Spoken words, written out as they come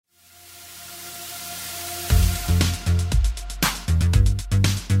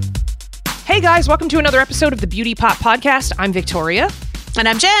Hey guys, welcome to another episode of the Beauty Pop Podcast. I'm Victoria. And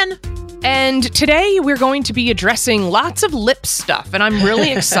I'm Jen. And today we're going to be addressing lots of lip stuff. And I'm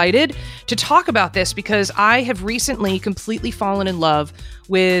really excited to talk about this because I have recently completely fallen in love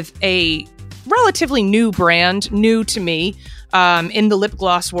with a relatively new brand, new to me, in the lip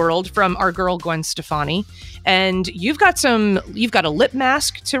gloss world from our girl Gwen Stefani. And you've got a lip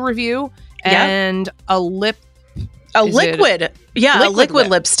mask to review and a liquid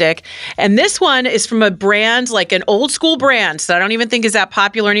lipstick. And this one is from a brand, like an old school brand that I don't even think is that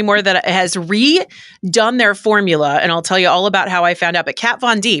popular anymore, that has redone their formula. And I'll tell you all about how I found out. But Kat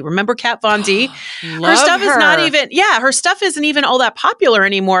Von D, remember Kat Von D? Her stuff isn't even all that popular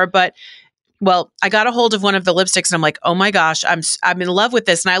anymore. But well, I got a hold of one of the lipsticks and I'm like, oh my gosh, I'm in love with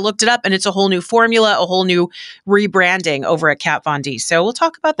this. And I looked it up and it's a whole new formula, a whole new rebranding over at Kat Von D. So we'll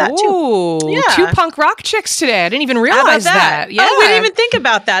talk about that too. Yeah. Two punk rock chicks today. I didn't even realize that. Yeah. Oh, we didn't even think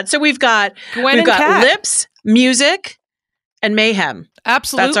about that. So we've got lips, music, and mayhem.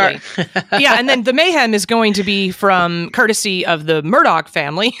 Absolutely. Yeah. And then the mayhem is going to be from courtesy of the Murdoch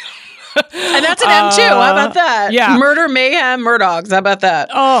family. And that's an M too. How about that? Yeah. Murder, mayhem, Murdochs. How about that?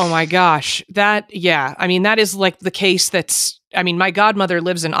 Oh my gosh. That is like the case my godmother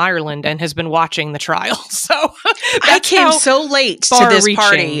lives in Ireland and has been watching the trial. So I came so late to this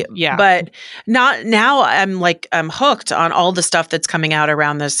party. Yeah. But not now I'm hooked on all the stuff that's coming out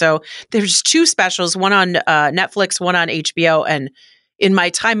around this. So there's two specials, one on Netflix, one on HBO. And in my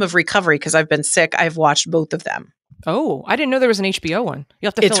time of recovery, because I've been sick, I've watched both of them. Oh, I didn't know there was an HBO one. You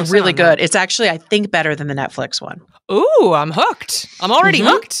have to fill us in. It's really good. It's actually, I think, better than the Netflix one. Ooh, I'm hooked. I'm already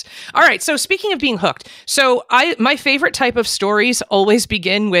hooked. All right. So speaking of being hooked, my favorite type of stories always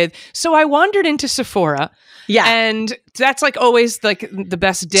begin with, so I wandered into Sephora. Yeah. And that's like always like the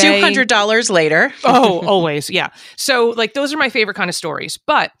best day. $200 later. Oh, always. Yeah. So like those are my favorite kind of stories.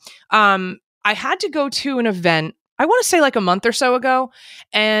 But I had to go to an event, I want to say like a month or so ago.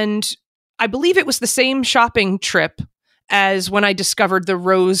 And I believe it was the same shopping trip as when I discovered the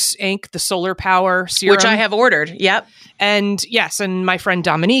Rose Inc., the Solar Power Serum. Which I have ordered. Yep. And yes, and my friend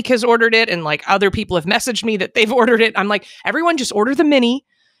Dominique has ordered it, and like other people have messaged me that they've ordered it. I'm like, everyone just order the mini.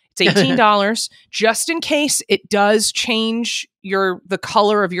 It's $18 just in case it does change the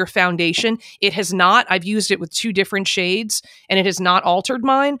color of your foundation. It has not. I've used it with 2 different shades and it has not altered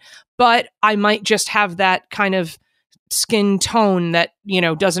mine, but I might just have that kind of skin tone that,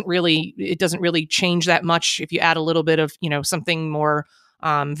 doesn't really change that much if you add a little bit of, something more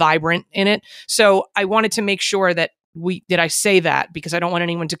vibrant in it. So I wanted to make sure that I say that because I don't want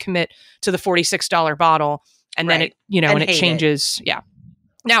anyone to commit to the $46 bottle and then it, and it changes. Yeah.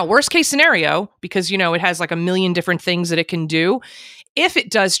 Now, worst case scenario, because, it has like a million different things that it can do. If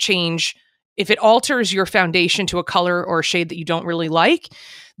it does change, if it alters your foundation to a color or a shade that you don't really like,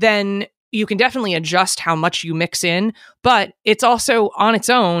 then you can definitely adjust how much you mix in, but it's also on its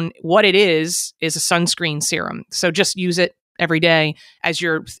own, what it is a sunscreen serum. So just use it every day as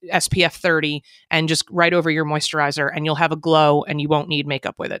your SPF 30 and just right over your moisturizer and you'll have a glow and you won't need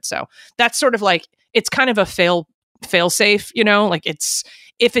makeup with it. So that's sort of like, it's kind of a fail safe, like it's,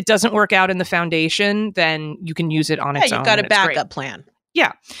 if it doesn't work out in the foundation, then you can use it on its own. You've got a backup plan.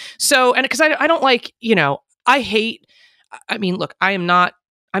 Yeah. So, and because I don't like,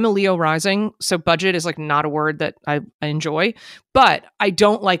 I'm a Leo rising, so budget is like not a word that I enjoy, but I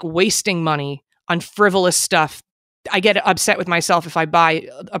don't like wasting money on frivolous stuff. I get upset with myself if I buy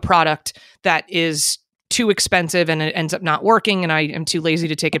a product that is too expensive and it ends up not working and I am too lazy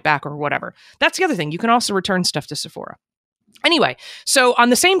to take it back or whatever. That's the other thing. You can also return stuff to Sephora. Anyway, so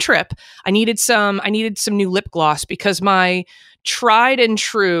on the same trip, I needed some new lip gloss because my tried and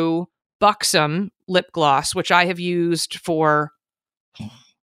true Buxom lip gloss, which I have used for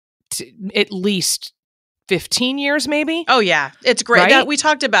at least 15 years, maybe. Oh, yeah. It's great. Right? We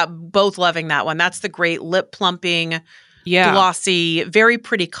talked about both loving that one. That's the great lip plumping, glossy, very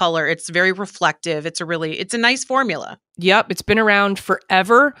pretty color. It's very reflective. It's a nice formula. Yep. It's been around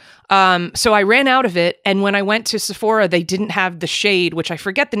forever. So I ran out of it. And when I went to Sephora, they didn't have the shade, which I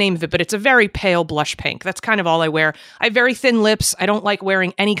forget the name of it, but it's a very pale blush pink. That's kind of all I wear. I have very thin lips. I don't like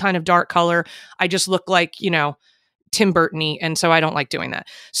wearing any kind of dark color. I just look like, Tim Burton-y, and so I don't like doing that.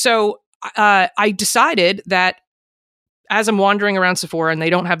 So I decided that as I'm wandering around Sephora and they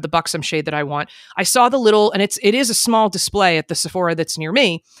don't have the Buxom shade that I want, I saw the little, and it is a small display at the Sephora that's near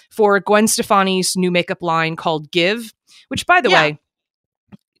me for Gwen Stefani's new makeup line called Give, which by the way,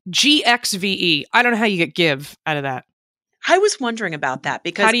 GXVE. I don't know how you get Give out of that. I was wondering about that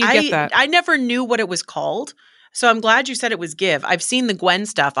because how do you get that? I never knew what it was called. So I'm glad you said it was Give. I've seen the Gwen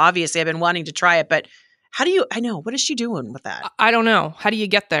stuff. Obviously, I've been wanting to try it, but How do you, I know, what is she doing with that? I don't know. How do you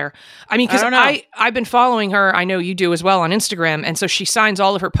get there? I mean, because I don't know. I've been following her. I know you do as well on Instagram. And so she signs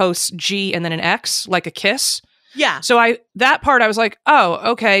all of her posts G and then an X, like a kiss. Yeah. So that part I was like,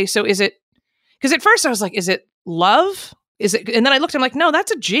 oh, okay. So is it, because at first I was like, is it love? Is it, and then I looked, I'm like, no,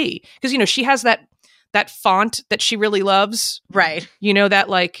 that's a G. Because, she has that font that she really loves. Right. That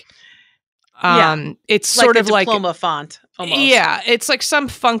like, it's sort of like diploma font almost. Yeah, it's like some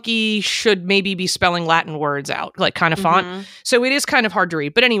funky should maybe be spelling Latin words out, like kind of font. So it is kind of hard to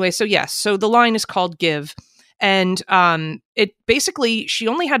read. But anyway, so yes, so the line is called Give. And it basically, she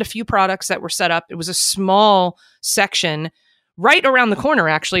only had a few products that were set up. It was a small section right around the corner,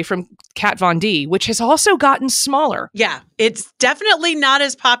 actually, from Kat Von D, which has also gotten smaller. Yeah, it's definitely not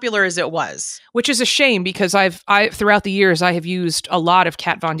as popular as it was. Which is a shame because I throughout the years, I have used a lot of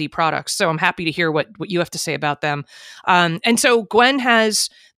Kat Von D products. So I'm happy to hear what you have to say about them. And so Gwen has,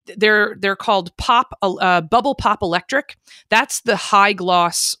 they're called Bubble Pop Electric. That's the high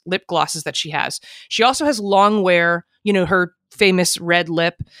gloss lip glosses that she has. She also has long wear, her famous red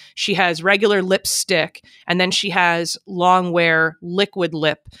lip. She has regular lipstick, and then she has long wear liquid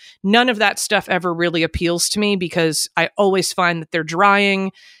lip. None of that stuff ever really appeals to me because I always find that they're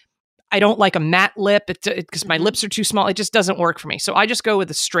drying. I don't like a matte lip because my lips are too small. It just doesn't work for me. So I just go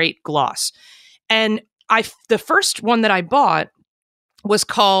with a straight gloss. And the first one that I bought was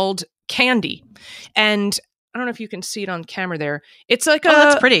called Candy. And I don't know if you can see it on camera there. It's like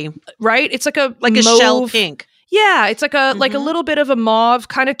that's pretty. Right? It's like a mauve, shell pink. Yeah, it's like a little bit of a mauve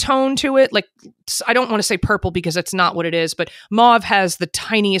kind of tone to it. Like, I don't want to say purple because it's not what it is, but mauve has the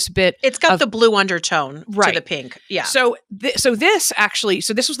tiniest bit. It's got the blue undertone to the pink. Yeah. So this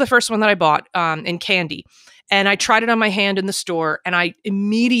was the first one that I bought in Candy. And I tried it on my hand in the store and I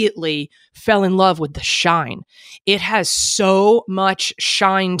immediately fell in love with the shine. It has so much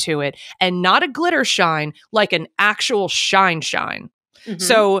shine to it, and not a glitter shine, like an actual shine.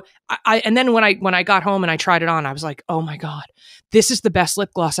 So and then when I got home and I tried it on, I was like, oh my God, this is the best lip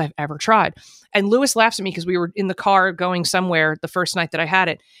gloss I've ever tried. And Lewis laughs at me because we were in the car going somewhere the first night that I had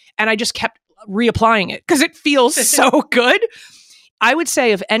it. And I just kept reapplying it because it feels so good. I would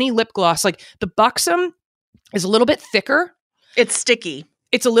say of any lip gloss, like the Buxom is a little bit thicker. It's sticky.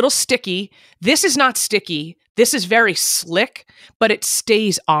 It's a little sticky. This is not sticky. This is very slick, but it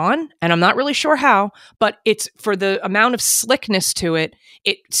stays on. And I'm not really sure how, but it's for the amount of slickness to it,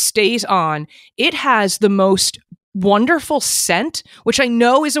 it stays on. It has the most wonderful scent, which I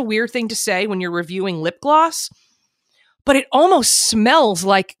know is a weird thing to say when you're reviewing lip gloss, but it almost smells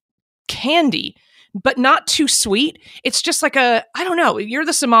like candy, but not too sweet. It's just like I don't know. You're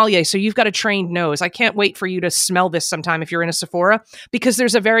the sommelier, so you've got a trained nose. I can't wait for you to smell this sometime if you're in a Sephora, because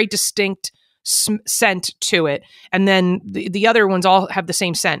there's a very distinct scent to it. And then the other ones all have the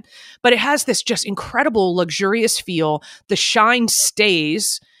same scent, but it has this just incredible luxurious feel. The shine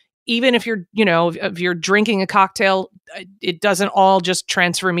stays, even if if you're drinking a cocktail, it doesn't all just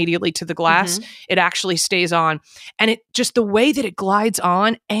transfer immediately to the glass. It actually stays on. And it just, the way that it glides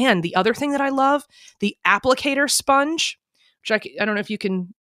on. And the other thing that I love, the applicator sponge, which I don't know if you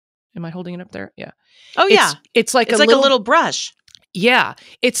can, am I holding it up there? Yeah. Oh yeah. It's like a little brush. Yeah,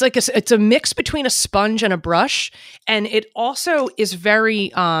 it's a mix between a sponge and a brush, and it also is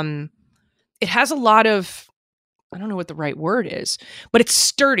very it has a lot of, I don't know what the right word is, but it's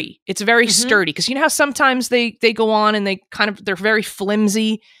sturdy. It's very sturdy, because you know how sometimes they go on and they're very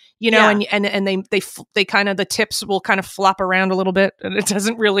flimsy, and they kind of, the tips will kind of flop around a little bit, and it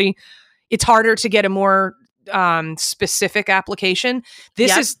doesn't really, it's harder to get a more specific application.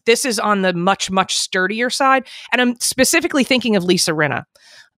 This is on the much sturdier side, and I'm specifically thinking of Lisa Rinna.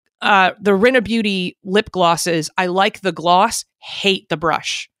 The Rinna Beauty lip glosses, I like the gloss, hate the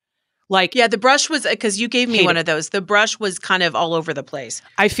brush. The brush was, because you gave me one of those. The brush was kind of all over the place.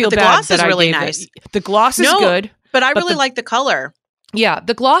 I feel bad. The gloss is really nice. The gloss is good, but I really like the color. Yeah,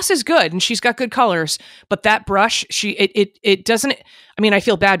 the gloss is good, and she's got good colors. But that brush, it doesn't. I mean, I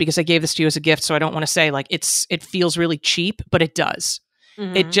feel bad because I gave this to you as a gift, so I don't want to say it feels really cheap, but it does.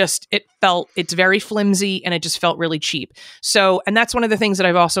 It's very flimsy, and it just felt really cheap. So, and that's one of the things that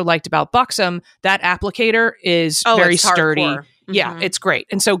I've also liked about Buxom. That applicator is very sturdy. Hardcore. Yeah, it's great.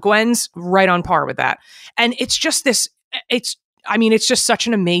 And so Gwen's right on par with that. And it's just it's just such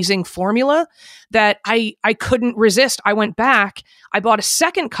an amazing formula that I couldn't resist. I went back. I bought a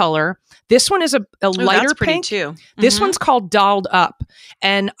second color. This one is a lighter pink too. This one's called Dolled Up.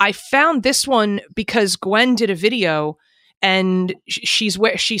 And I found this one because Gwen did a video, and she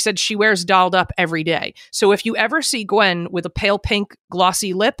said she wears Dolled Up every day. So if you ever see Gwen with a pale pink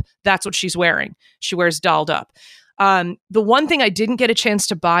glossy lip, that's what she's wearing. She wears Dolled Up. The one thing I didn't get a chance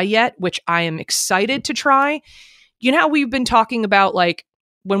to buy yet, which I am excited to try, you know how we've been talking about, like,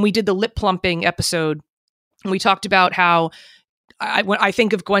 when we did the lip plumping episode, we talked about how when I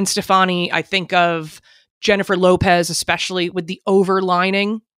think of Gwen Stefani, I think of Jennifer Lopez, especially with the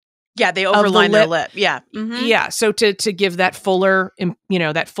overlining. Yeah, they overline their lip. Yeah. Mm-hmm. Yeah. So to give that fuller,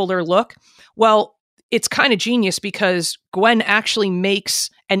 that fuller look. Well, it's kind of genius because Gwen actually makes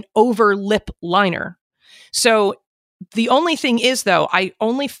an over lip liner. So the only thing is, though, I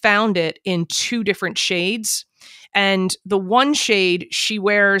only found it in 2 different shades. And the one shade she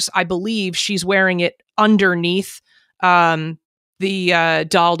wears, I believe she's wearing it underneath the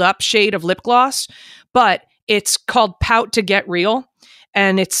dolled up shade of lip gloss, but it's called Pout to Get Real.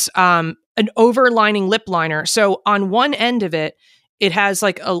 And it's an overlining lip liner. So on one end of it, it has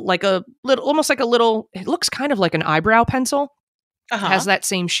like a little, almost like a little, it looks kind of like an eyebrow pencil. Uh-huh. It has that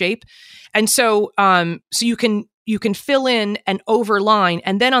same shape. And so, so you can fill in and overline.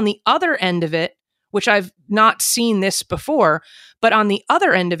 And then on the other end of it, which I've not seen this before, but on the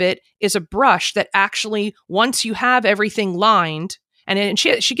other end of it is a brush that actually, once you have everything lined, and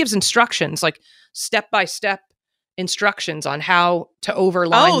she gives instructions, like step-by-step instructions on how to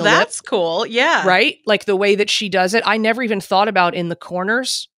overline the lip. That's cool. Yeah. Right? Like the way that she does it. I never even thought about in the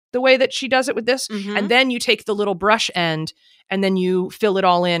corners the way that she does it with this. Mm-hmm. And then you take the little brush end and then you fill it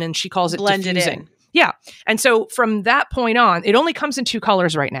all in, and she calls it Blend diffusing. It in. Yeah. And so from that point on, it only comes in 2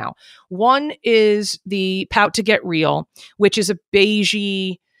 colors right now. One is the Pout to Get Real, which is a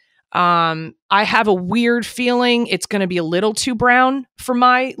beigey. I have a weird feeling it's going to be a little too brown for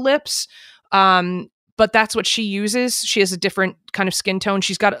my lips. But that's what she uses. She has a different kind of skin tone.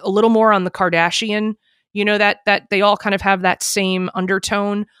 She's got a little more on the Kardashian, that they all kind of have that same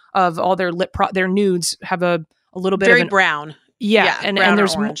undertone of all their their nudes have a little bit very of brown. Yeah, and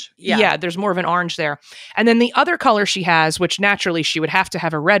there's orange. There's more of an orange there. And then the other color she has, which naturally she would have to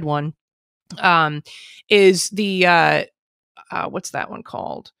have a red one, is the what's that one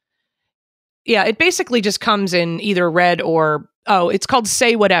called? Yeah, it basically just comes in either red or it's called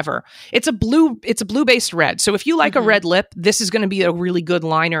Say Whatever. It's a blue based red. So if you like a red lip, this is going to be a really good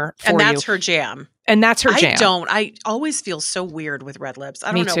liner for you. And that's her jam. And that's her jam. I always feel so weird with red lips.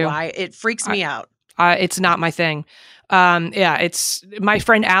 I don't know too. why. It freaks me out. It's not my thing. It's my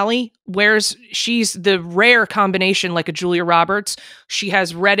friend Allie she's the rare combination, like a Julia Roberts. She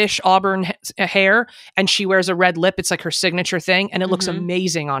has reddish auburn hair and she wears a red lip. It's like her signature thing. And it looks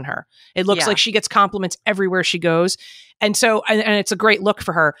amazing on her. It looks like she gets compliments everywhere she goes. And so, and it's a great look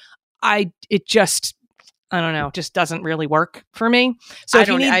for her. It just doesn't really work for me. So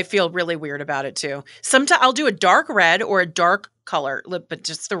I feel really weird about it too. Sometimes I'll do a dark red or a dark color lip, but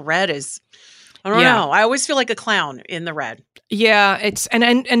just the red is, I don't know. I always feel like a clown in the red. Yeah, it's and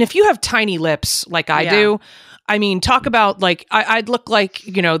if you have tiny lips like I do, I mean, talk about like I'd look like,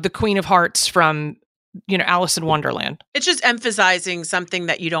 the Queen of Hearts from, Alice in Wonderland. It's just emphasizing something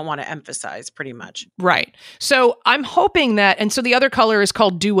that you don't want to emphasize, pretty much. Right. So I'm hoping that, and so the other color is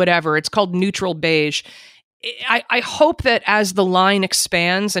called Do Whatever. It's called Neutral Beige. I hope that as the line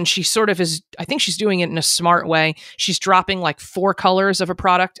expands, and she sort of is, I think she's doing it in a smart way. She's dropping like 4 colors of a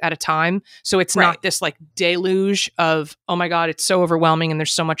product at a time. So it's not this like deluge of, oh my God, it's so overwhelming and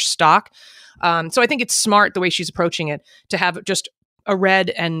there's so much stock. So I think it's smart the way she's approaching it to have just a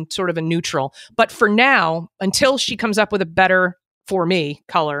red and sort of a neutral. But for now, until she comes up with a better, for me,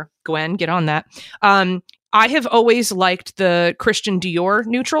 color, Gwen, get on that. I have always liked the Christian Dior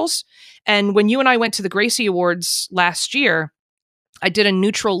neutrals. And when you and I went to the Gracie Awards last year, I did a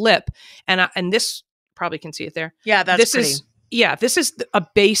neutral lip. And this, probably can see it there. Yeah, that's pretty. This is a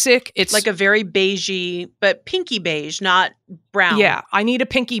basic. It's like a very beigey, but pinky beige, not brown. Yeah, I need a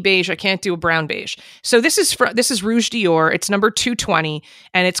pinky beige. I can't do a brown beige. So this is Rouge Dior. It's number 220,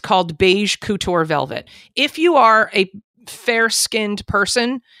 and it's called Beige Couture Velvet. If you are a fair-skinned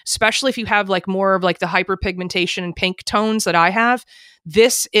person, especially if you have like more of like the hyperpigmentation and pink tones that I have,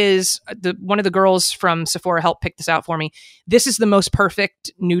 this is one of the girls from Sephora helped pick this out for me. This is the most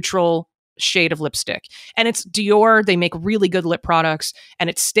perfect neutral shade of lipstick, and it's Dior. They make really good lip products, and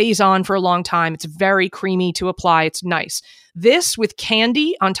it stays on for a long time. It's very creamy to apply. It's nice. This with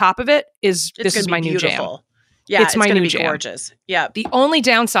candy on top of it is my new jam. Yeah, it's my new jam. Gorgeous. Yeah. The only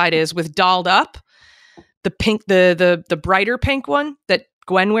downside is with Dolled Up, the pink, the brighter pink one that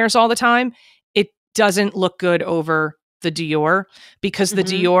Gwen wears all the time, it doesn't look good over the Dior because the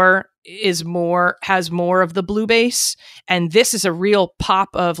Dior has more of the blue base, and this is a real pop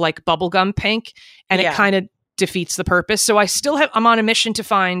of like bubblegum pink, and it kind of defeats the purpose. So I'm on a mission to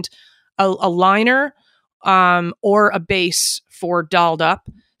find a liner or a base for Dolled Up.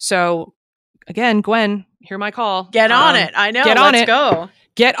 So again, Gwen, Hear my call. Get on it. I know. Get on Let's it. go.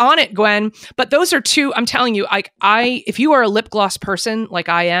 Get on it, Gwen. But those are two, I'm telling you, if you are a lip gloss person like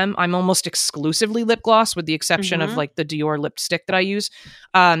I am, I'm almost exclusively lip gloss with the exception of like the Dior lipstick that I use.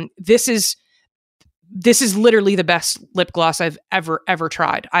 This is literally the best lip gloss I've ever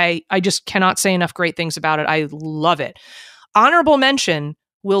tried. I just cannot say enough great things about it. I love it. Honorable mention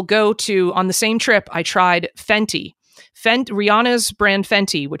will go to, on the same trip, I tried Fenty. Rihanna's brand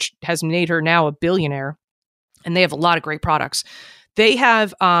Fenty, which has made her now a billionaire, and they have a lot of great products. They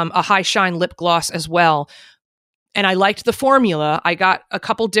have a high shine lip gloss as well. And I liked the formula. I got a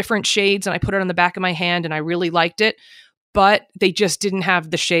couple different shades and I put it on the back of my hand and I really liked it, but they just didn't have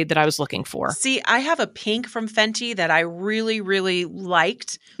the shade that I was looking for. See, I have a pink from Fenty that I really, really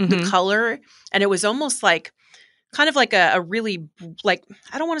liked the color. And it was almost like, kind of like a really, like,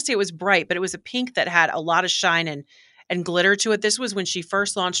 I don't want to say it was bright, but it was a pink that had a lot of shine and glitter to it. This was when she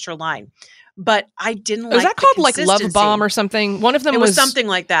first launched her line. But I didn't like. Was that called like Love Bomb or something? One of them was something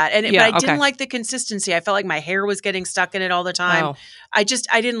like that. And yeah, but I didn't like the consistency. I felt like my hair was getting stuck in it all the time. Oh. I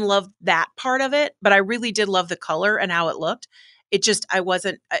didn't love that part of it, but I really did love the color and how it looked. It just,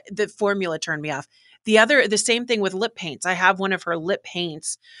 the formula turned me off. The same thing with lip paints. I have one of her lip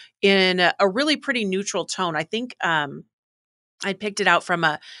paints in a really pretty neutral tone. I think I picked it out from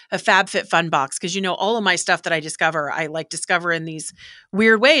a FabFitFun box because, all of my stuff that I discover, I like discover in these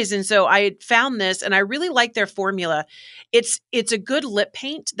weird ways. And so I found this and I really like their formula. It's a good lip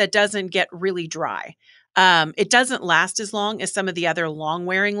paint that doesn't get really dry. It doesn't last as long as some of the other long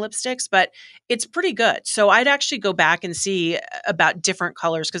wearing lipsticks, but it's pretty good. So I'd actually go back and see about different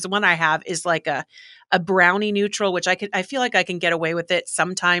colors because the one I have is like a brownie neutral, which I feel like I can get away with it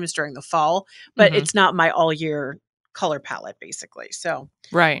sometimes during the fall, but it's not my all year color palette basically. So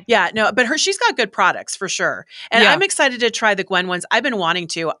right. Yeah, no, but she's got good products for sure. And I'm excited to try the Gwen ones. I've been wanting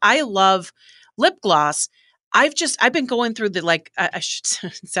to. I love lip gloss. I've been going through the it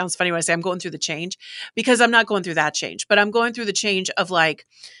sounds funny when I say I'm going through the change because I'm not going through that change, but I'm going through the change of like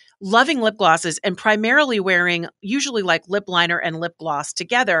loving lip glosses and primarily wearing usually like lip liner and lip gloss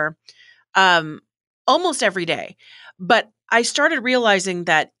together almost every day. But I started realizing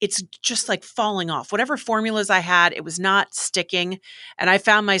that it's just like falling off. Whatever formulas I had, it was not sticking. And I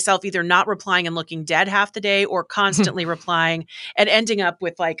found myself either not replying and looking dead half the day or constantly replying and ending up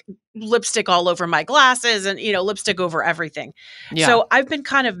with like lipstick all over my glasses and, lipstick over everything. Yeah. So I've been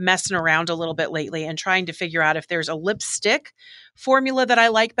kind of messing around a little bit lately and trying to figure out if there's a lipstick formula that I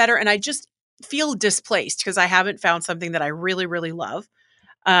like better. And I just feel displaced because I haven't found something that I really, really love.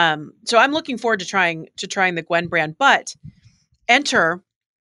 So I'm looking forward to trying the Gwen brand, but enter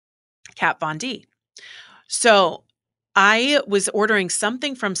Kat Von D. So I was ordering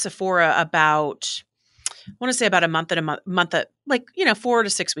something from Sephora about a month, like, 4 to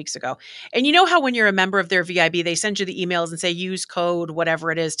 6 weeks ago. And you know how when you're a member of their VIB, they send you the emails and say, use code,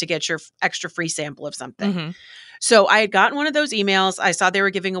 whatever it is to get your extra free sample of something. Mm-hmm. So I had gotten one of those emails. I saw they were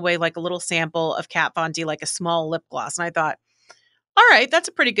giving away like a little sample of Kat Von D, like a small lip gloss. And I thought, all right, that's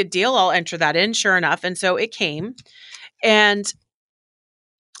a pretty good deal. I'll enter that in. Sure enough. And so it came and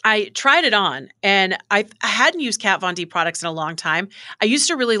I tried it on and I hadn't used Kat Von D products in a long time. I used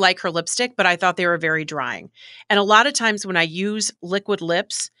to really like her lipstick, but I thought they were very drying. And a lot of times when I use liquid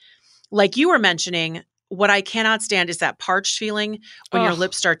lips, like you were mentioning, what I cannot stand is that parched feeling when your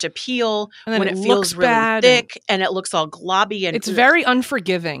lips start to peel, when it feels really thick and it looks all globby. And it's very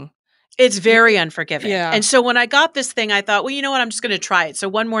unforgiving. It's very unforgiving. Yeah. And so when I got this thing, I thought, well, you know what? I'm just going to try it. So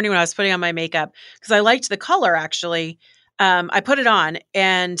one morning when I was putting on my makeup, because I liked the color actually, I put it on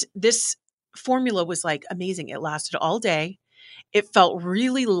and this formula was like amazing. It lasted all day. It felt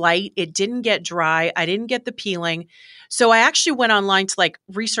really light. It didn't get dry. I didn't get the peeling. So I actually went online to like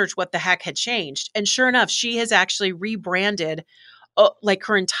research what the heck had changed. And sure enough, she has actually rebranded like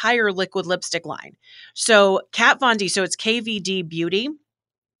her entire liquid lipstick line. So Kat Von D, so it's KVD Beauty.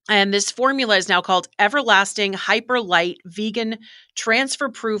 And this formula is now called Everlasting Hyper Light Vegan Transfer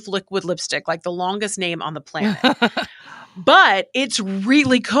Proof Liquid Lipstick, like the longest name on the planet. But it's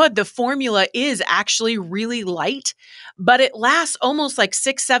really good. The formula is actually really light, but it lasts almost like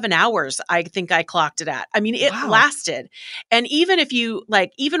 6-7 hours. I think I clocked it at. I mean, it lasted. And even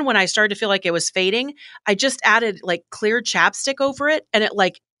even when I started to feel like it was fading, I just added like clear chapstick over it and it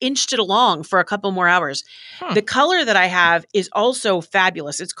like inched it along for a couple more hours. The color that I have is also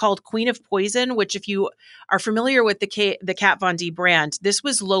fabulous. It's called Queen of Poison, which if you are familiar with the Kat Von D brand, this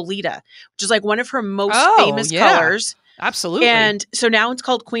was Lolita, which is like one of her most famous colors. Absolutely. And so now it's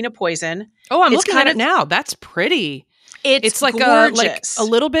called Queen of Poison. Oh, I'm looking at it now. That's pretty. It's like gorgeous. a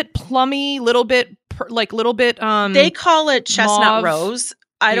little bit plummy, little bit they call it chestnut mauve. rose.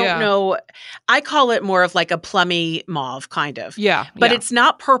 I don't know. I call it more of like a plummy mauve kind of. Yeah. But it's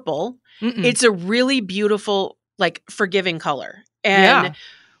not purple. Mm-mm. It's a really beautiful, like forgiving color. And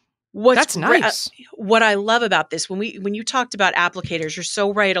that's nice. What I love about this, when you talked about applicators, you're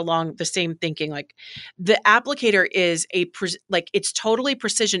so right along the same thinking. Like the applicator is it's totally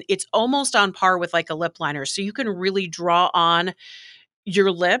precision. It's almost on par with like a lip liner. So you can really draw on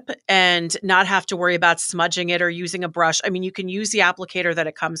your lip and not have to worry about smudging it or using a brush. I mean, you can use the applicator that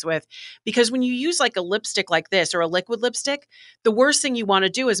it comes with, because when you use like a lipstick like this or a liquid lipstick, the worst thing you want to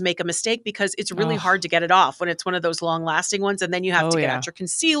do is make a mistake, because it's really hard to get it off when it's one of those long lasting ones. And then you have to get out your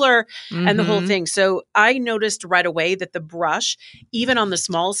concealer and the whole thing. So I noticed right away that the brush, even on the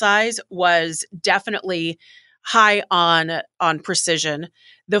small size, was definitely high on precision.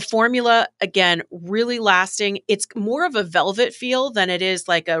 The formula, again, really lasting. It's more of a velvet feel than it is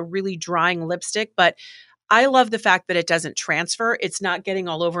like a really drying lipstick, but I love the fact that it doesn't transfer. It's not getting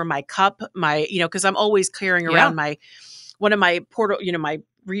all over my cup, because I'm always carrying around one of my my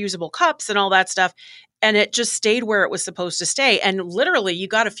reusable cups and all that stuff. And it just stayed where it was supposed to stay. And literally, you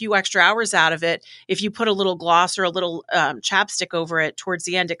got a few extra hours out of it. If you put a little gloss or a little chapstick over it towards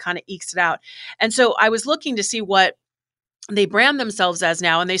the end, it kind of ekes it out. And so I was looking to see what they brand themselves as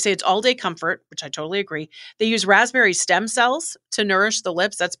now, and they say it's all day comfort, which I totally agree. They use raspberry stem cells to nourish the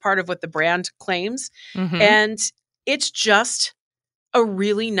lips. That's part of what the brand claims. And it's just a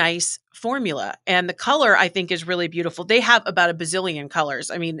really nice formula. And the color, I think, is really beautiful. They have about a bazillion colors.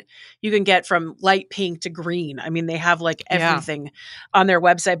 I mean, you can get from light pink to green. I mean, they have like everything on their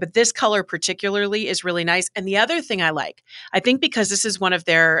website, but this color particularly is really nice. And the other thing I think because this is one of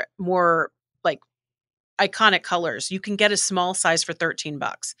their more like iconic colors, you can get a small size for $13.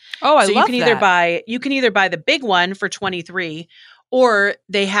 Oh, I love you can either buy the big one for $23, or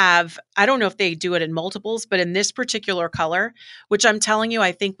they have, I don't know if they do it in multiples, but in this particular color, which I'm telling you,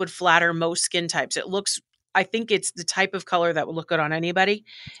 I think would flatter most skin types. I think it's the type of color that would look good on anybody.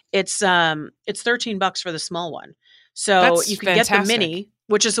 It's $13 for the small one. So That's you can fantastic. get the mini,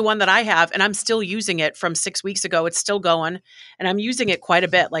 which is the one that I have, and I'm still using it from 6 weeks ago. It's still going, and I'm using it quite a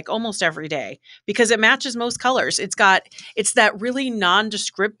bit, like almost every day, because it matches most colors. It's that really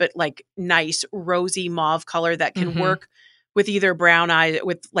nondescript, but like nice rosy mauve color that can work with either brown eyes,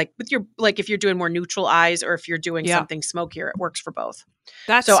 with your, like if you're doing more neutral eyes, or if you're doing something smokier, it works for both.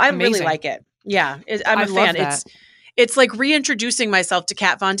 So I really like it. Yeah, I'm a fan. It's like reintroducing myself to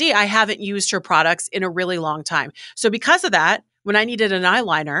Kat Von D. I haven't used her products in a really long time. So because of that, when I needed an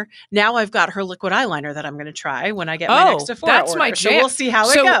eyeliner, now I've got her liquid eyeliner that I'm going to try when I get my next Sephora that's order. my jam. So we'll see how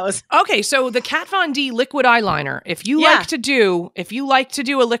it goes. Okay, so the Kat Von D liquid eyeliner. If you like to do a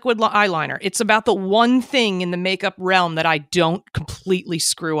liquid eyeliner, it's about the one thing in the makeup realm that I don't completely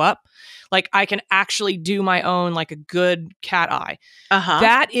screw up. Like I can actually do my own, like a good cat eye.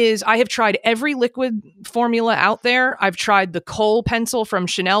 That is, I have tried every liquid formula out there. I've tried the Kohl pencil from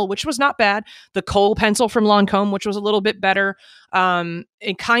Chanel, which was not bad. The Kohl pencil from Lancome, which was a little bit better.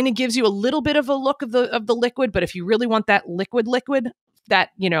 It kind of gives you a little bit of a look of the liquid, but if you really want that liquid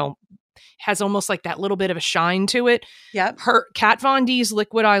that, has almost like that little bit of a shine to it. Her Kat Von D's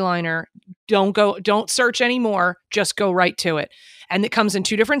liquid eyeliner, don't search anymore. Just go right to it. And it comes in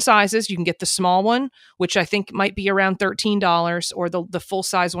 2 different sizes. You can get the small one, which I think might be around $13, or the full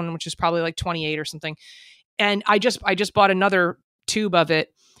size one, which is probably like $28 or something. And I just bought another tube of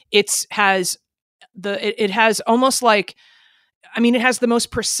it. It has almost like, I mean, it has the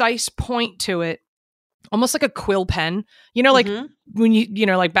most precise point to it, almost like a quill pen, like when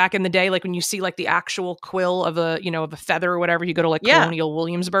like back in the day, like when you see like the actual quill of a feather or whatever, you go to like Colonial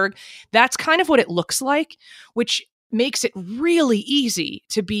Williamsburg. That's kind of what it looks like, which makes it really easy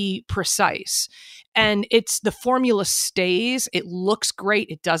to be precise. And the formula stays. It looks great.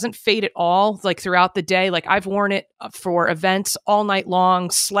 It doesn't fade at all, like throughout the day. Like I've worn it for events all night long,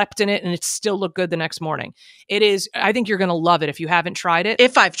 slept in it, and it still looked good the next morning. I think you're going to love it if you haven't tried it.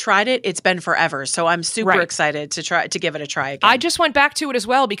 If I've tried it, it's been forever. So I'm super excited to give it a try again. I just went back to it as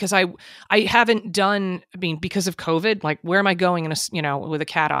well because I haven't done, because of COVID, like where am I going with a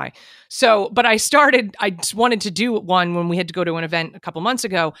cat eye? So, but I just wanted to do one when we had to go to an event a couple months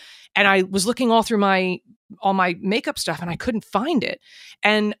ago, and I was looking all through all my makeup stuff and I couldn't find it.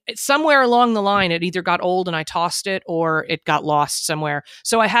 And somewhere along the line, it either got old and I tossed it, or it got lost somewhere.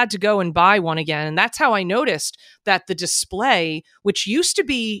 So I had to go and buy one again. And that's how I noticed that the display, which used to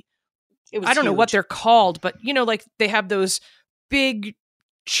be, I don't know what they're called, but like they have those big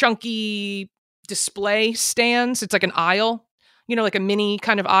chunky display stands. It's like an aisle, like a mini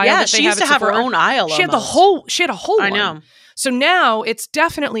kind of aisle. Yeah, she used to have her own aisle. She had a whole I one. know. So now it's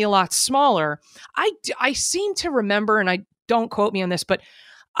definitely a lot smaller. I seem to remember, and don't quote me on this, but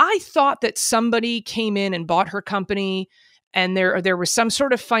I thought that somebody came in and bought her company and there was some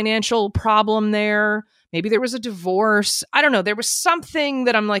sort of financial problem there. Maybe there was a divorce. I don't know. There was something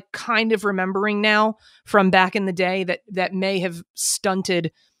that I'm like kind of remembering now from back in the day that may have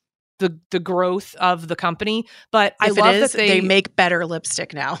stunted the growth of the company. But I love that they make better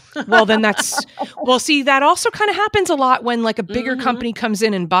lipstick now. Well, then see, that also kind of happens a lot when like a bigger company comes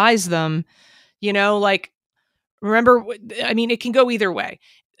in and buys them, like, remember, I mean, it can go either way.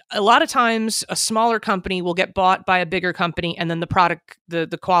 A lot of times a smaller company will get bought by a bigger company and then the product, the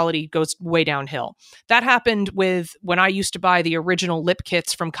quality goes way downhill. That happened when I used to buy the original lip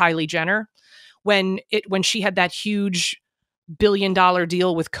kits from Kylie Jenner, when she had that huge $1 billion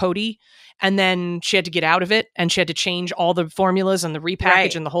deal with Coty, and then she had to get out of it and she had to change all the formulas and the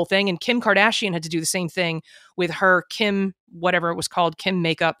repackage and the whole thing. And Kim Kardashian had to do the same thing with her Kim, whatever it was called, Kim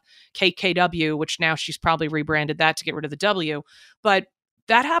Makeup, KKW, which now she's probably rebranded that to get rid of the W. But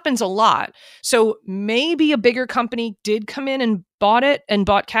that happens a lot. So maybe a bigger company did come in and bought it and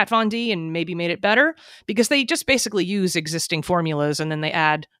bought Kat Von D and maybe made it better, because they just basically use existing formulas and then they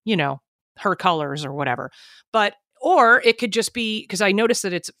add, her colors or whatever. Or it could just be, because I noticed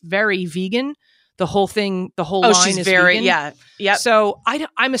that it's very vegan. The whole thing, the whole line is very vegan. Yeah. Yep. So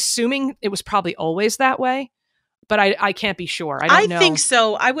I'm assuming it was probably always that way, but I can't be sure. I don't know. I think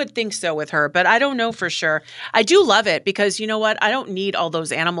so. I would think so with her, but I don't know for sure. I do love it because you know what? I don't need all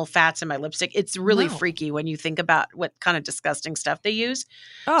those animal fats in my lipstick. It's really freaky when you think about what kind of disgusting stuff they use.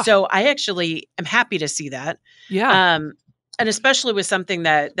 Oh. So I actually am happy to see that. Yeah. And especially with something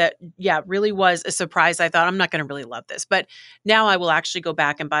that really was a surprise. I thought, I'm not going to really love this, but now I will actually go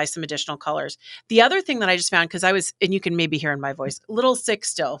back and buy some additional colors. The other thing that I just found, because I was, and you can maybe hear in my voice, a little sick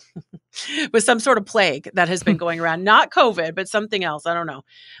still with some sort of plague that has been going around, not COVID, but something else. I don't know.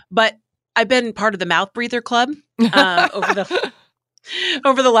 But I've been part of the Mouth Breather Club over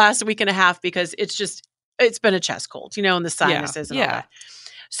the last week and a half, because it's been a chest cold, and the sinuses and all that.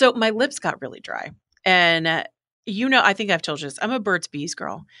 So my lips got really dry. And I think I've told you this. I'm a Burt's Bees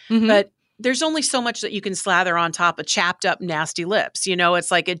girl, but there's only so much that you can slather on top of chapped up, nasty lips.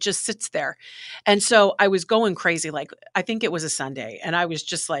 It's like it just sits there. And so I was going crazy. Like, I think it was a Sunday, and I was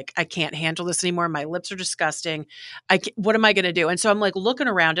just like, I can't handle this anymore. My lips are disgusting. What am I going to do? And so I'm like looking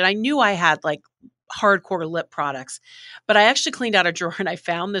around, and I knew I had like hardcore lip products, but I actually cleaned out a drawer and I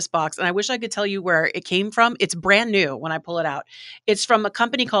found this box, and I wish I could tell you where it came from. It's brand new when I pull it out. It's from a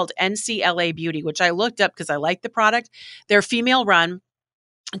company called NCLA Beauty, which I looked up because I like the product. They're female run.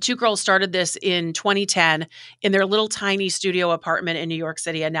 Two girls started this in 2010 in their little tiny studio apartment in New York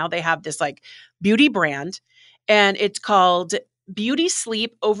City. And now they have this like beauty brand, and it's called Beauty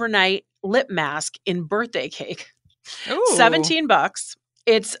Sleep Overnight Lip Mask in Birthday Cake. Ooh. $17.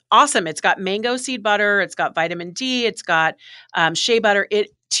 It's awesome. It's got mango seed butter. It's got vitamin D. It's got shea butter. It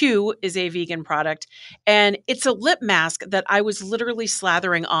too is a vegan product. And it's a lip mask that I was literally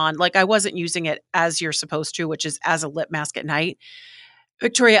slathering on. Like, I wasn't using it as you're supposed to, which is as a lip mask at night.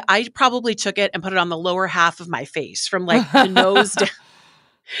 Victoria, I probably took it and put it on the lower half of my face from like the nose down,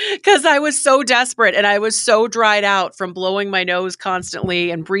 because I was so desperate and I was so dried out from blowing my nose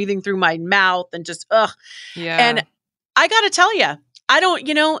constantly and breathing through my mouth and just, ugh. Yeah. And I got to tell you, I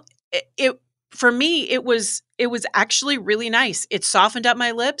don't, for me, it was actually really nice. It softened up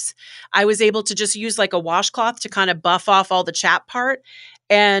my lips. I was able to just use like a washcloth to kind of buff off all the chap part.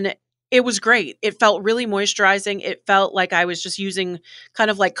 And it was great. It felt really moisturizing. It felt like I was just using kind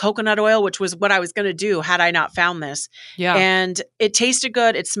of like coconut oil, which was what I was going to do had I not found this. Yeah. And it tasted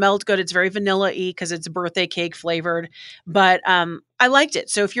good. It smelled good. It's very vanilla-y because it's birthday cake flavored. But I liked it.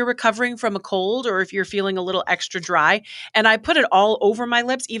 So if you're recovering from a cold, or if you're feeling a little extra dry, and I put it all over my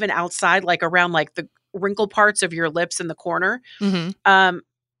lips, even outside, like around like the wrinkle parts of your lips in the corner. Mm-hmm.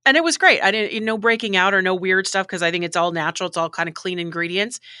 And it was great. I didn't, no breaking out or no weird stuff, because I think it's all natural. It's all kind of clean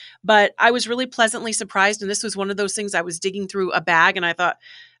ingredients. But I was really pleasantly surprised. And this was one of those things, I was digging through a bag and I thought,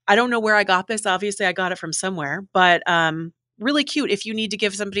 I don't know where I got this. Obviously, I got it from somewhere. But really cute if you need to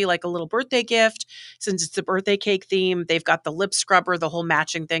give somebody like a little birthday gift, since it's a birthday cake theme. They've got the lip scrubber, the whole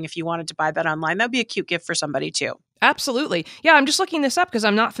matching thing. If you wanted to buy that online, that'd be a cute gift for somebody too. Absolutely. Yeah, I'm just looking this up because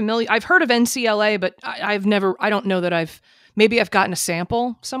I'm not familiar. I've heard of NCLA, but I don't know that maybe I've gotten a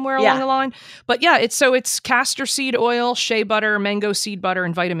sample somewhere along the line. But yeah, it's castor seed oil, shea butter, mango seed butter,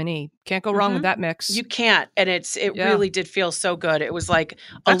 and vitamin E. Can't go wrong with that mix. You can't. And it really did feel so good. It was like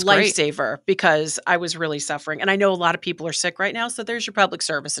a lifesaver because I was really suffering. And I know a lot of people are sick right now. So there's your public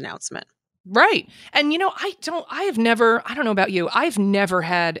service announcement. Right. And I don't know about you. I've never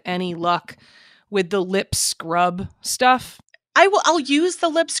had any luck with the lip scrub stuff. I'll use the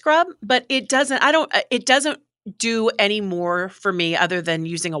lip scrub, but it doesn't do any more for me other than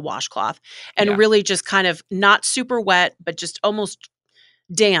using a washcloth and Yeah. really just kind of not super wet, but just almost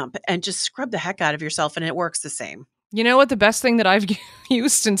damp, and just scrub the heck out of yourself, and it works the same. You know what? The best thing that I've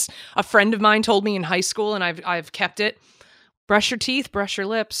used since a friend of mine told me in high school, and I've kept it. Brush your teeth, brush your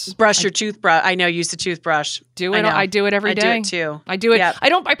lips. Brush your toothbrush. I know, use the toothbrush. Do it. I do it every day. I do it too. I do it. Yep.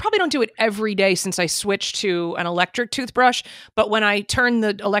 I probably don't do it every day since I switched to an electric toothbrush. But when I turn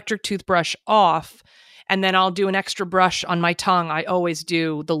the electric toothbrush off, and then I'll do an extra brush on my tongue, I always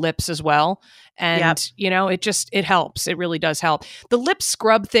do the lips as well. And, it helps. It really does help. The lip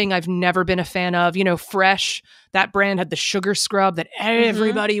scrub thing, I've never been a fan of. Fresh, that brand had the sugar scrub that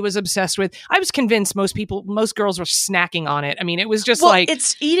everybody was obsessed with. I was convinced most girls were snacking on it. I mean, it was just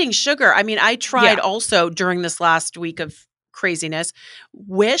it's eating sugar. I mean, I tried also during this last week of craziness,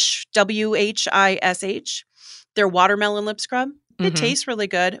 Wish, WHISH, their watermelon lip scrub. It tastes really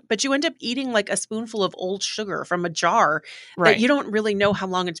good, but you end up eating like a spoonful of old sugar from a jar that you don't really know how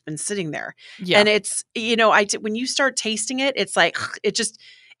long it's been sitting there. Yeah. And it's, when you start tasting it, it's like,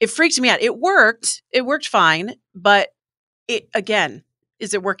 it freaked me out. It worked fine, but again,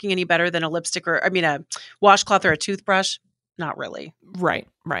 is it working any better than a lipstick a washcloth or a toothbrush? Not really. Right.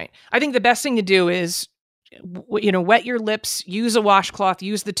 I think the best thing to do is, wet your lips, use a washcloth,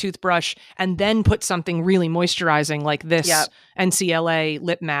 use the toothbrush, and then put something really moisturizing like this NCLA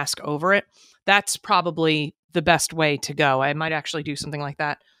lip mask over it. That's probably the best way to go. I might actually do something like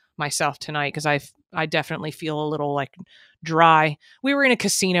that myself tonight because I definitely feel a little like dry. We were in a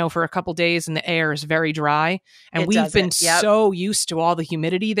casino for a couple days and the air is very dry, and we've been so used to all the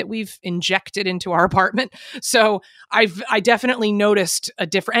humidity that we've injected into our apartment. So I definitely noticed a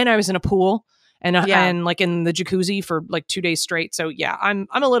different. And I was in a pool. And like in the jacuzzi for like 2 days straight. So yeah, I'm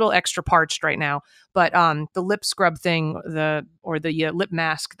a little extra parched right now, but the lip scrub thing, the lip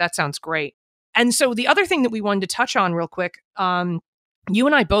mask, that sounds great. And so the other thing that we wanted to touch on real quick, you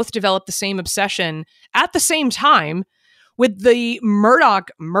and I both developed the same obsession at the same time with the Murdaugh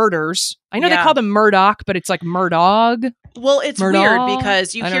murders. I know they call them Murdoch, but it's like Murdaugh. Well, it's weird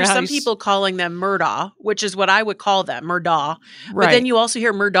because you hear some people calling them Murdaugh, which is what I would call them, Murdaugh. Right. But then you also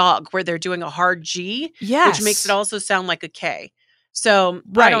hear Murdaugh, where they're doing a hard G, which makes it also sound like a K. So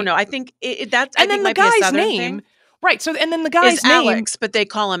I don't know. I think that's. And then the guy's name, thing. Right. So and then the guy's name, Alex, but they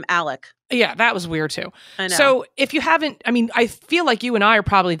call him Alec. Yeah, that was weird too. I know. So if you haven't, I feel like you and I are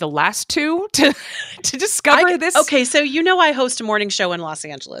probably the last two to discover this. Okay, so I host a morning show in Los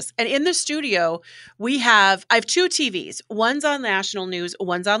Angeles. And in the studio, I have 2 TVs. One's on national news,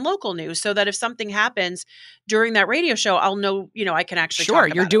 one's on local news, so that if something happens during that radio show, I'll know, I can actually talk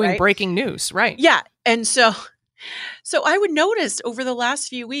about you're doing it, right? Breaking news, right? Yeah. And so I would notice over the last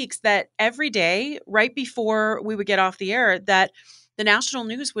few weeks that every day, right before we would get off the air, that the national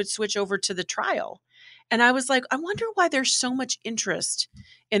news would switch over to the trial. And I was like, I wonder why there's so much interest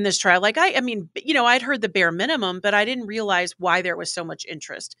in this trial. Like, I'd heard the bare minimum, but I didn't realize why there was so much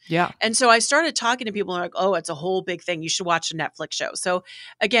interest. Yeah. And so I started talking to people like, oh, it's a whole big thing. You should watch a Netflix show. So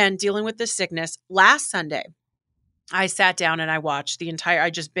again, dealing with this sickness, last Sunday, I sat down and I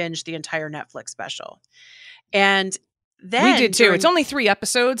just binged the entire Netflix special. And then we did too. It's only 3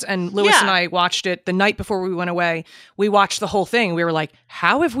 episodes, and Lewis and I watched it the night before we went away. We watched the whole thing. We were like,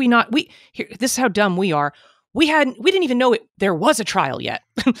 "How have we not? This is how dumb we are. We didn't even know there was a trial yet.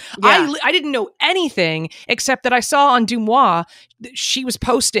 I didn't know anything except that I saw on Dumois she was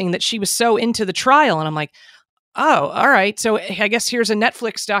posting that she was so into the trial, and I'm like, oh, all right. So I guess here's a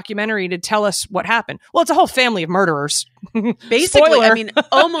Netflix documentary to tell us what happened. Well, it's a whole family of murderers. Basically,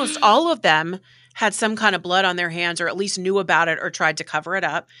 almost all of them had some kind of blood on their hands, or at least knew about it or tried to cover it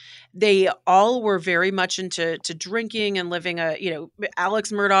up. They all were very much into drinking and living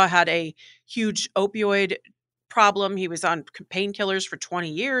Alex Murdaugh had a huge opioid problem. He was on painkillers for 20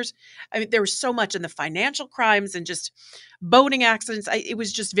 years. There was so much in the financial crimes and just boating accidents. It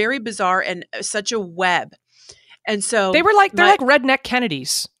was just very bizarre and such a web. And so they're like redneck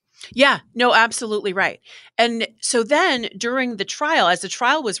Kennedys. Yeah, no, absolutely right. And so then during the trial, as the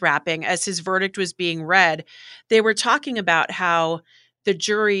trial was wrapping, as his verdict was being read, they were talking about how the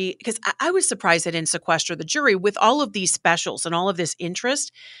jury, because I was surprised they didn't sequester the jury with all of these specials and all of this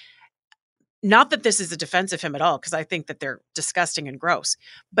interest. Not that this is a defense of him at all, because I think that they're disgusting and gross.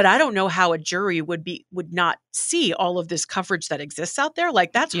 But I don't know how a jury would not see all of this coverage that exists out there.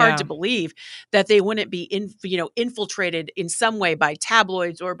 Like, that's hard to believe that they wouldn't be infiltrated in some way by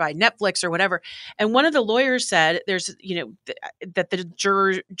tabloids or by Netflix or whatever. And one of the lawyers said that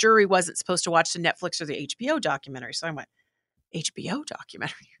the jury wasn't supposed to watch the Netflix or the HBO documentary. So I went, HBO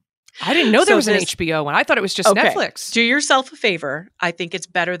documentary? I didn't know there was an HBO one. I thought it was just Netflix. Do yourself a favor. I think it's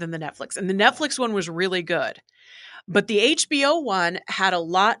better than the Netflix. And the Netflix one was really good. But the HBO one had a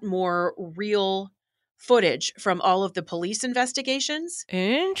lot more real footage from all of the police investigations.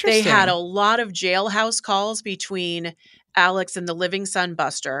 Interesting. They had a lot of jailhouse calls between Alex and the living son,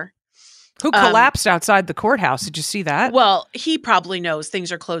 Buster. Who collapsed outside the courthouse. Did you see that? Well, he probably knows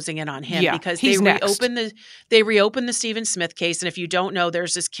things are closing in on him because they reopened the Stephen Smith case. And if you don't know,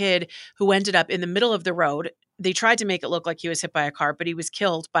 there's this kid who ended up in the middle of the road. They tried to make it look like he was hit by a car, but he was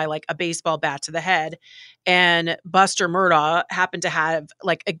killed by like a baseball bat to the head. And Buster Murdaugh happened to have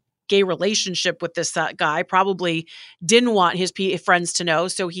like a gay relationship with this guy, probably didn't want his friends to know.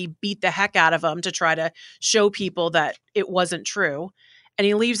 So he beat the heck out of him to try to show people that it wasn't true. And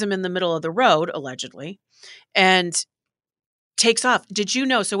he leaves him in the middle of the road, allegedly, and takes off. Did you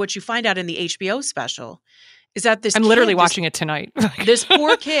know? So what you find out in the HBO special is that I'm literally watching it tonight. This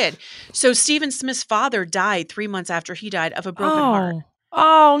poor kid. So Stephen Smith's father died 3 months after he died of a broken heart.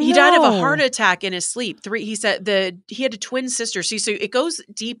 Oh, He died of a heart attack in his sleep. He said he had a twin sister. See, so it goes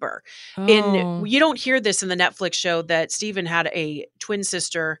deeper. You don't hear this in the Netflix show that Stephen had a twin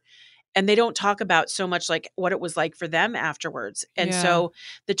sister, and they don't talk about so much like what it was like for them afterwards. And so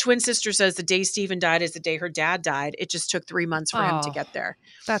the twin sister says the day Stephen died is the day her dad died. It just took 3 months for him to get there.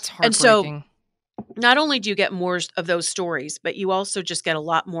 That's heartbreaking. And so not only do you get more of those stories, but you also just get a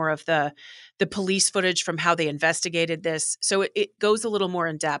lot more of the police footage from how they investigated this. So it goes a little more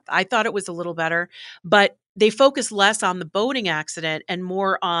in depth. I thought it was a little better, but they focus less on the boating accident and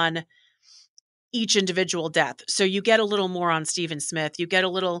more on each individual death. So you get a little more on Stephen Smith. You get a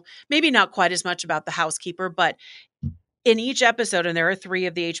little, maybe not quite as much about the housekeeper, but in each episode, and there are 3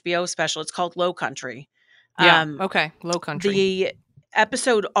 of the HBO special, it's called Low Country. Yeah. Okay. Low Country. The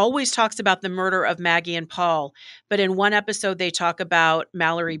episode always talks about the murder of Maggie and Paul, but in one episode they talk about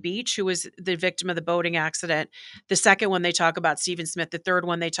Mallory Beach, who was the victim of the boating accident. The second one they talk about Stephen Smith. The third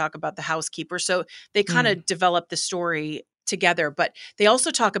one they talk about the housekeeper. So they kind of develop the story together, but they also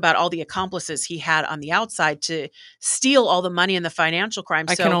talk about all the accomplices he had on the outside to steal all the money in the financial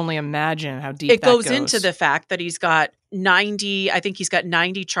crimes. I can only imagine how deep it that goes into the fact that he's got 90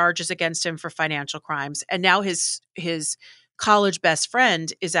 charges against him for financial crimes, and now his college best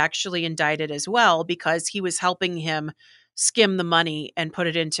friend is actually indicted as well because he was helping him skim the money and put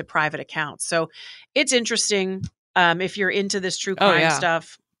it into private accounts. So it's interesting if you're into this true crime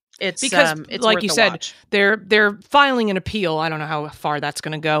stuff. It's because, it's like worth you a said, watch. They're filing an appeal. I don't know how far that's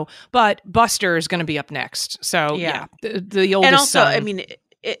going to go, but Buster is going to be up next. So the oldest and also, son. I mean,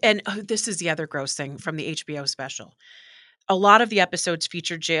 this is the other gross thing from the HBO special. A lot of the episodes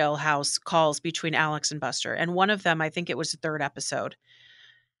feature jailhouse calls between Alex and Buster. And one of them, I think it was the 3rd episode,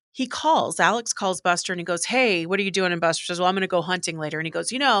 Alex calls Buster and he goes, "Hey, what are you doing?" And Buster says, "Well, I'm going to go hunting later." And he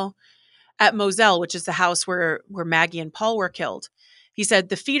goes, at Moselle, which is the house where Maggie and Paul were killed, he said,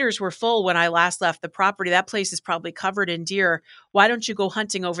 "The feeders were full when I last left the property. That place is probably covered in deer. Why don't you go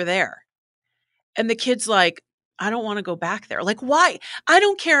hunting over there?" And the kid's like, "I don't want to go back there." Like, why? I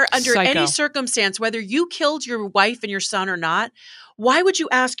don't care under any circumstance, whether you killed your wife and your son or not. Why would you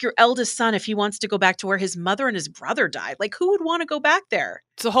ask your eldest son if he wants to go back to where his mother and his brother died? Like, who would want to go back there?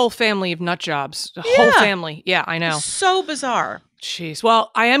 It's a whole family of nut jobs. A whole family. Yeah, I know. It's so bizarre. Jeez. Well,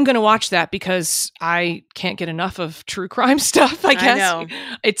 I am going to watch that because I can't get enough of true crime stuff, I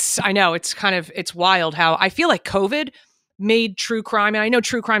guess. I know. It's wild how I feel like COVID made true crime. And I know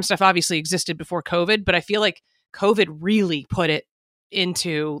true crime stuff obviously existed before COVID, but I feel like COVID really put it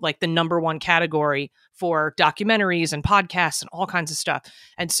into like the number one category for documentaries and podcasts and all kinds of stuff.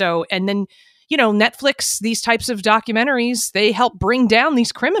 And so, and then, Netflix, these types of documentaries, they help bring down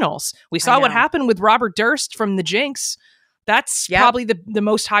these criminals. We saw what happened with Robert Durst from The Jinx. That's probably the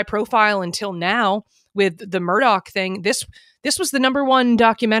most high profile until now with the Murdaugh thing. This was the number one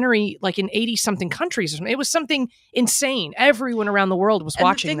documentary like in 80 something countries. It was something insane. Everyone around the world was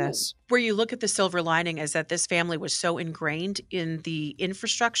watching this. Where you look at the silver lining is that this family was so ingrained in the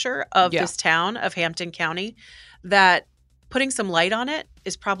infrastructure of this town of Hampton County that putting some light on it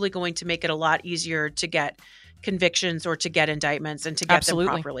is probably going to make it a lot easier to get convictions or to get indictments and to get them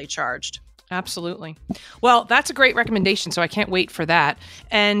properly charged. Absolutely. Well, that's a great recommendation, so I can't wait for that.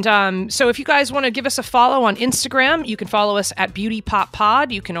 And so if you guys want to give us a follow on Instagram, you can follow us at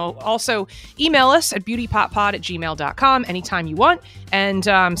BeautyPopPod. You can also email us at beautypoppod@gmail.com anytime you want.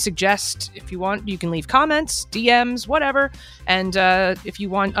 And suggest, if you want, you can leave comments, DMs, whatever. And if you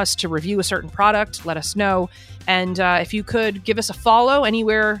want us to review a certain product, let us know. And if you could give us a follow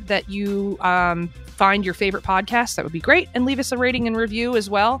anywhere that you find your favorite podcast, that would be great. And leave us a rating and review as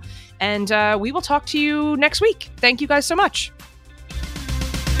well. And we will talk to you next week. Thank you guys so much.